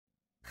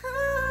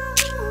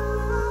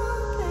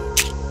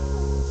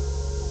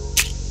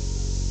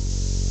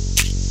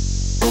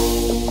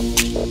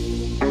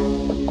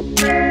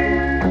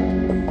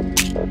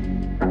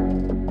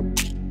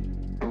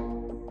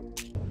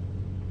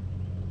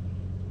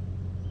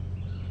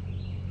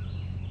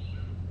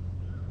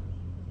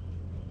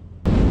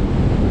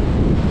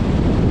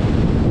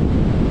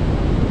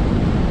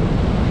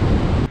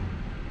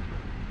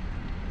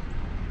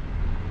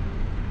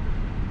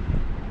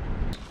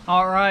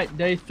All right,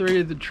 day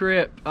 3 of the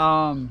trip.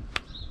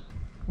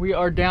 We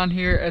are down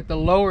here at the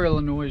lower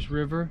Illinois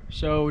River.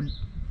 So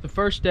the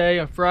first day,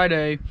 a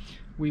Friday,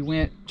 we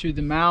went to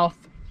the mouth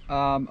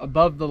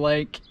above the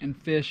lake and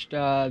fished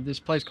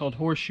this place called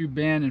Horseshoe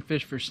Bend and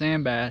fished for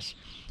sand bass.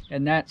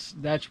 And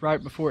that's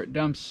right before it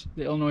dumps,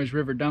 the Illinois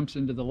River dumps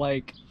into the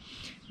lake.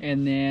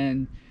 And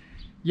then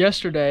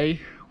yesterday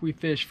we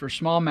fished for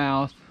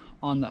smallmouth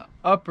on the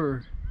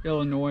upper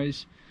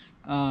Illinois,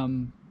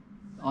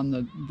 on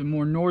the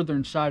more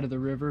northern side of the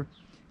river.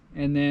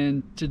 And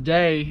then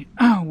today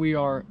we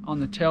are on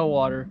the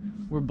tailwater.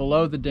 We're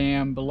below the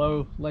dam,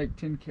 below Lake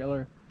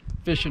Tenkiller,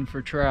 fishing for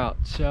trout.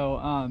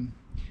 So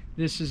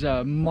this is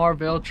a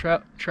Marval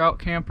Trout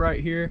Camp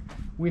right here.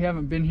 We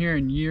haven't been here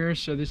in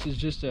years, so this is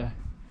just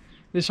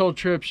this whole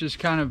trip's just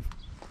kind of,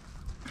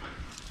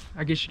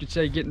 I guess you could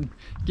say, getting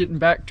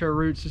back to our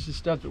roots. This is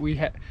stuff that we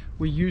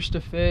used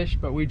to fish,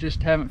 but we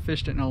just haven't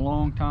fished it in a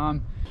long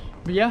time.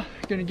 But yeah,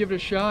 gonna give it a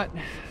shot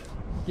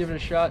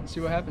and see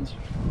what happens.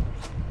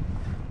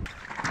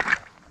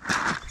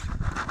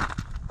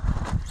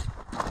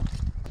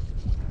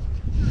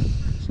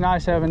 It's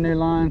nice having new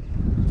line,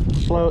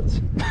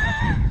 floats.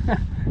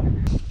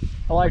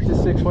 I like this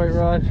 6-weight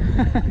rod,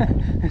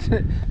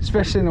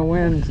 especially in the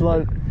wind. It's a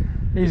lot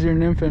easier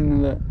nymphing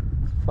than the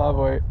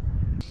 5-weight.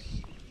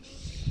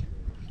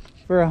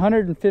 For a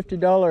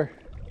 $150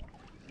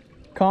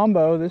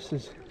 combo, this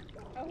is.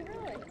 Oh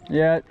really?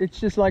 Yeah, it's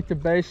just like the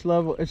base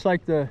level. It's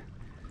like the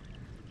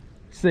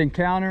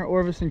Encounter,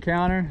 Orvis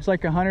Encounter. It's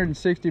like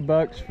 160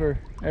 bucks for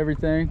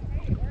everything.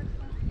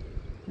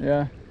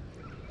 Yeah.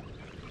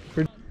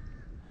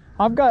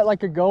 I've got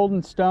like a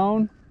golden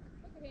stone.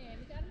 Look at him,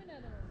 he got him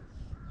another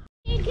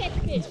one. He catch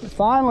fish.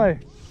 Finally.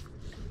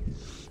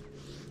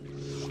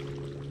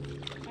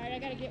 Alright, I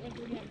gotta get one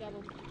so we can have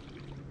double.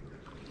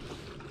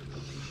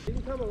 He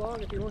can come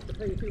along if he wants to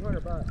pay you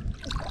 200 bucks.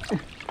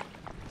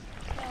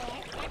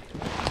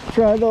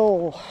 Try the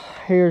old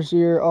hare's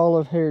ear,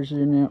 olive hare's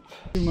ear nymph.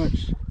 Too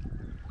much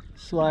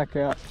slack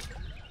out.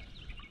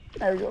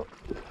 There we go.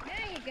 Now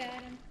you got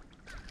him.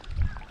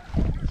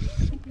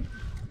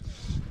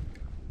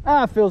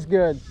 Ah, feels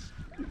good.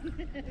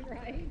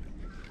 Right.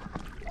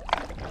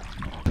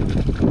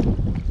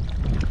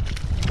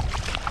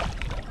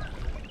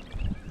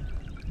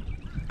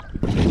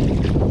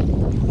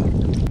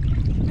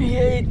 He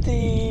ate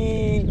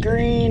the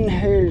green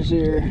hare's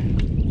ear,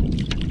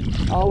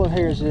 olive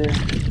hare's ear.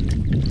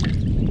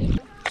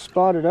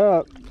 Spotted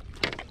up.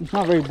 It's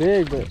not very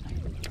big, but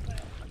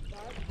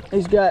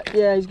he's got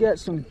a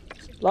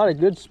lot of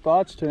good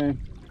spots to him.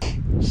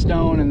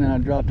 Stone, and then I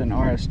dropped an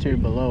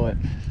RS2 below it.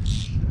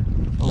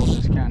 We'll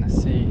just kind of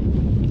see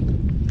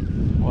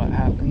what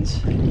happens.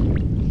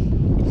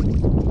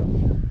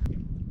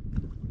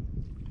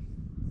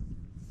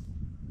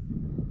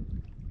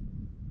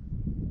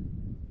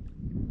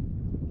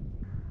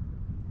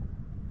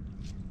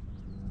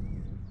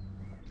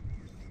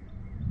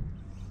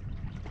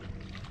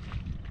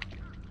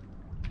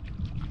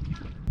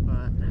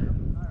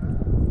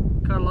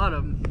 Caught a lot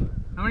of them.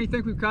 How many do you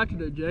think we've caught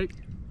today, Jake?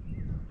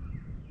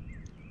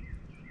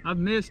 I've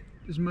missed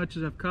as much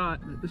as I've caught,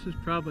 but this is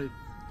probably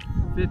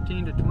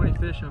 15 to 20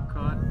 fish I've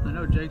caught. I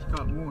know Jake's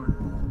caught more,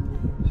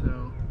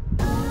 so.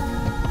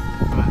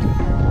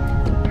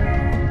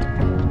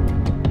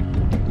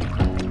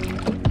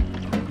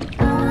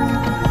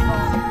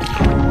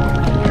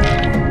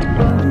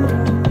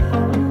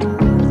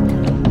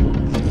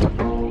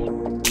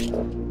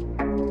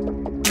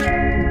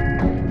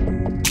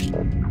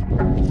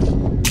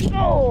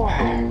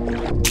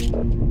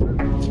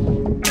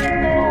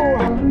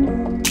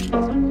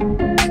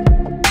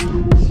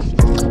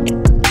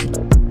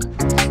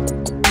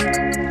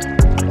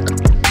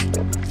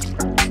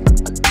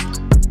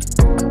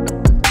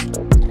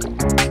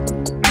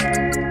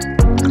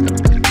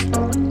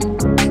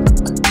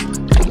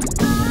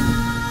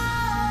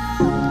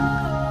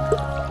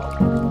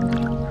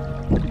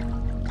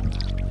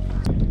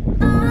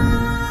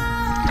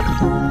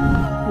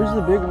 Where's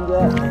the big ones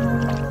at?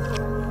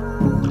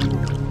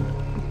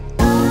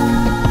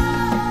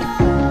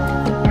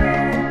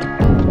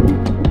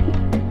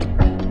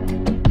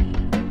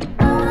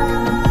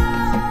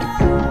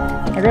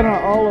 I got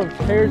an olive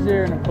hare's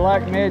ear and a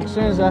black midge. As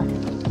soon as I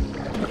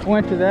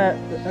went to that,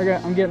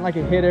 I'm getting like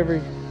a hit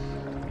every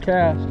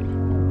cast.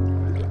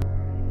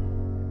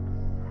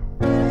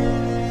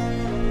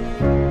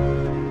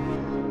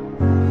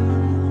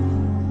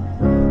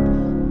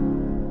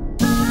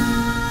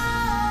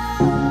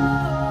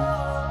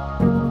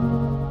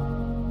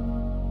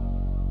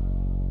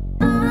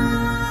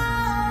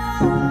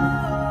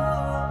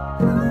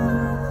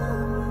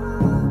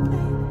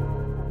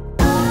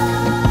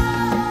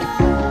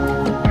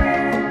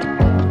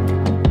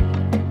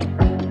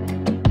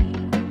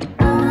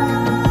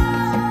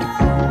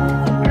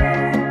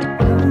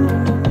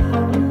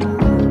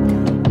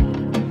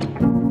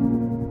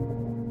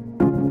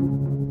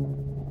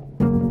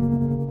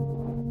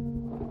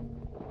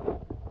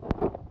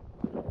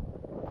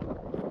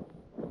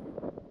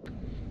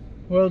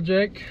 Well,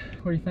 Jake,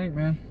 what do you think,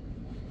 man?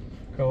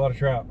 Got a lot of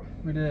trout.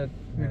 We did.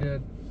 We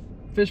did.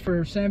 Fish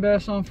for sand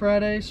bass on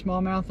Friday,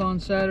 smallmouth on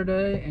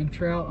Saturday, and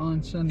trout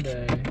on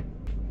Sunday.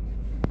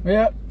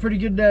 Yeah, pretty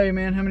good day,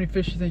 man. How many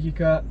fish you think you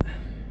caught?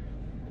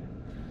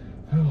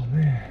 Oh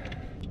man,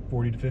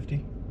 40 to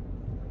 50.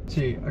 Let's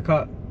see, I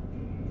caught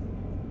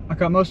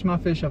most of my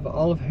fish off an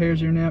olive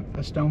hare's-ear nymph, a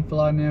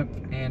stonefly nymph,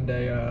 and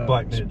a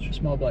black midge.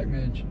 Small black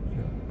midge.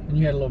 Yeah. And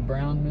you had a little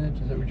brown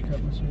midge. Is that what you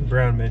caught most of yours?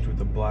 Brown midge with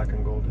a black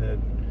and gold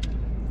head,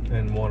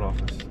 and one off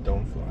a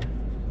stonefly.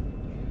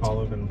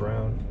 Olive and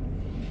brown.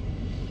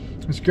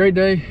 It's a great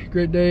day.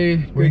 Great day.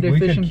 Great day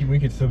fishing. We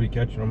could still be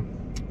catching them.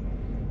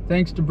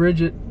 Thanks to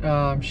Bridget.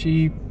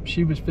 She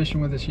was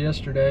fishing with us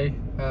yesterday.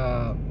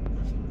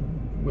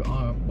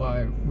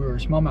 While we were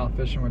smallmouth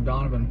fishing with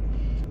Donovan.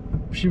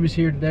 She was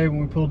here today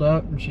when we pulled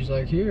up, and she's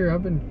like, "Here,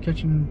 I've been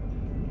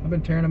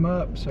tearing them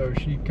up." So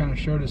she kind of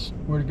showed us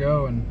where to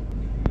go, and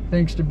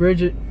thanks to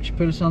Bridget, she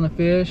put us on the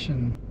fish.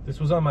 And this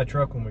was on my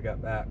truck when we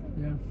got back.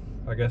 Yeah.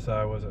 I guess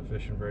I wasn't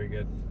fishing very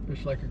good.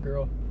 Fish like a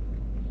girl.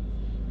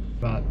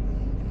 But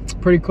it's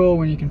pretty cool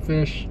when you can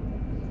fish.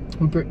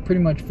 We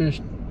pretty much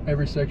fished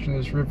every section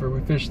of this river.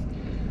 We fished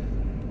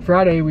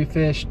Friday. We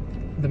fished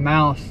the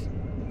mouth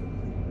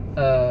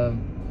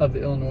of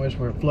the Illinois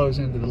where it flows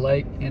into the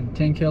lake in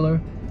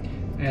Tenkiller,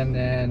 and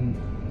then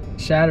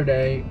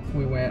Saturday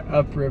we went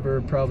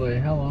upriver. Probably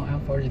how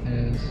far do you think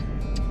it is?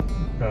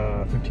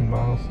 15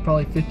 miles.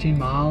 Probably 15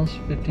 miles.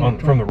 15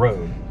 from the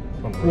road.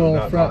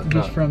 Well,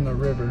 from the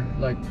river,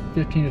 like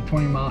 15 to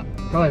 20 miles,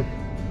 probably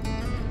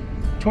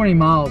 20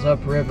 miles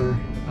upriver,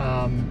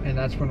 and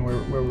that's when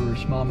where we were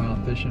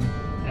smallmouth fishing.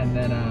 And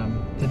then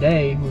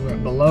today we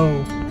went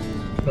below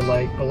the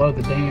lake, below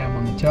the dam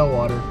on the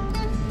tailwater,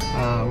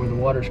 where the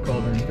water's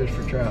colder, and fish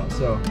for trout.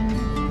 So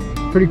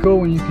pretty cool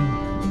when you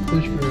can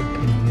fish for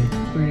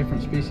 3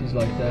 different species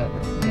like that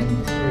in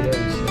 3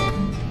 days. So,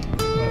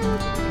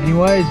 but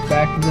anyways,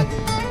 back to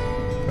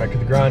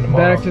the grind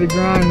tomorrow. Back to the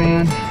grind,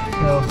 man.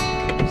 So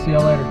see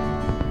y'all later.